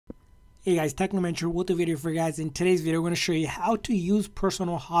Hey guys, Technomentor with a video for you guys. In today's video, we're going to show you how to use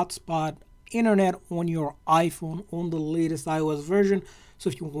personal hotspot internet on your iPhone on the latest iOS version.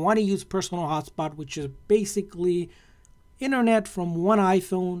 So if you want to use personal hotspot, which is basically internet from one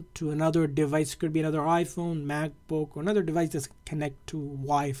iPhone to another device, could be another iPhone, MacBook, or another device that's connected to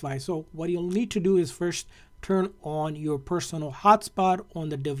Wi-Fi. So what you'll need to do is first turn on your personal hotspot on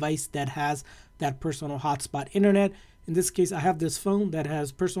the device that has that personal hotspot internet. In this case, I have this phone that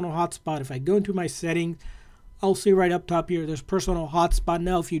has personal hotspot. If I go into my settings, I'll see right up top here, there's personal hotspot.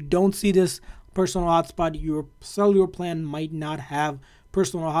 Now, if you don't see this personal hotspot, your cellular plan might not have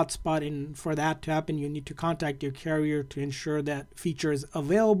personal hotspot. And for that to happen, you need to contact your carrier to ensure that feature is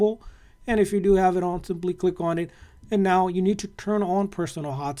available. And if you do have it on, simply click on it. And now you need to turn on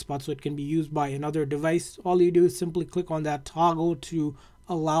personal hotspot so it can be used by another device. All you do is simply click on that toggle to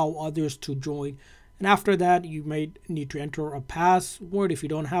allow others to join. And after that, you may need to enter a password. If you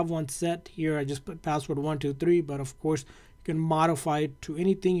don't have one set here, I just put password 123, but of course you can modify it to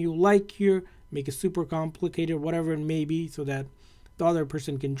anything you like here, make it super complicated, whatever it may be, so that the other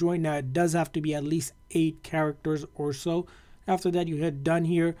person can join. Now it does have to be at least 8 characters or so. After that, you hit done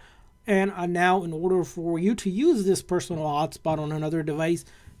here. And now in order for you to use this personal hotspot on another device,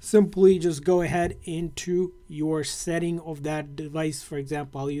 simply just go ahead into your setting of that device. For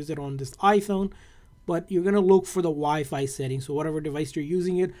example, I'll use it on this iPhone. But you're going to look for the Wi-Fi setting. So whatever device you're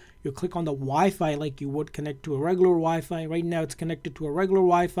using it, you click on the Wi-Fi like you would connect to a regular Wi-Fi. Right now it's connected to a regular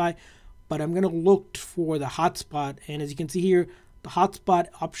Wi-Fi, but I'm going to look for the hotspot. And as you can see here, the hotspot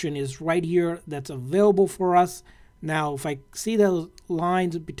option is right here. That's available for us. Now, if I see those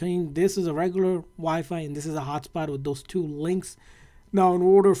lines between this is a regular Wi-Fi and this is a hotspot with those two links. Now, in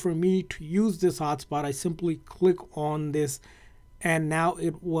order for me to use this hotspot, I simply click on this. And now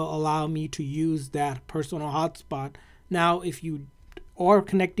it will allow me to use that personal hotspot. Now, if you are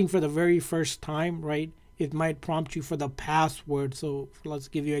connecting for the very first time, right, it might prompt you for the password. So let's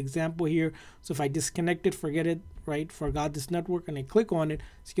give you an example here. So if I disconnect it, forget it, right, forgot this network, and I click on it,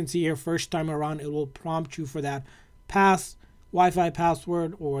 as you can see here, first time around, it will prompt you for that Wi-Fi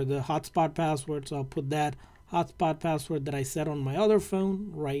password or the hotspot password. So I'll put that hotspot password that I set on my other phone,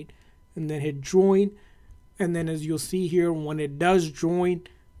 right, and then hit join. And then as you'll see here, when it does join,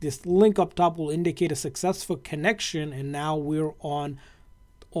 this link up top will indicate a successful connection. And now we're on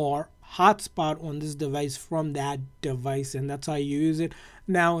our hotspot on this device from that device. And that's how you use it.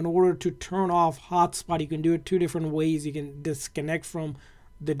 Now, in order to turn off hotspot, you can do it 2 different ways. You can disconnect from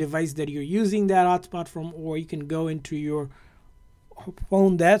the device that you're using that hotspot from, or you can go into your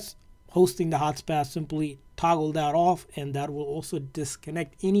phone that's hosting the hotspot, simply toggle that off, and that will also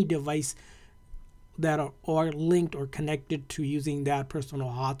disconnect any device that are linked or connected to using that personal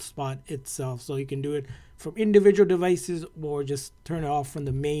hotspot itself. So you can do it from individual devices or just turn it off from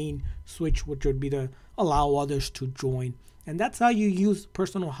the main switch, which would be to allow others to join. And that's how you use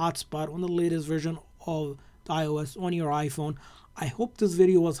personal hotspot on the latest version of the iOS on your iPhone. I hope this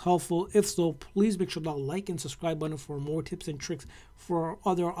video was helpful. If so, please make sure to like and subscribe button for more tips and tricks for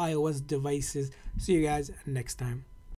other iOS devices. See you guys next time.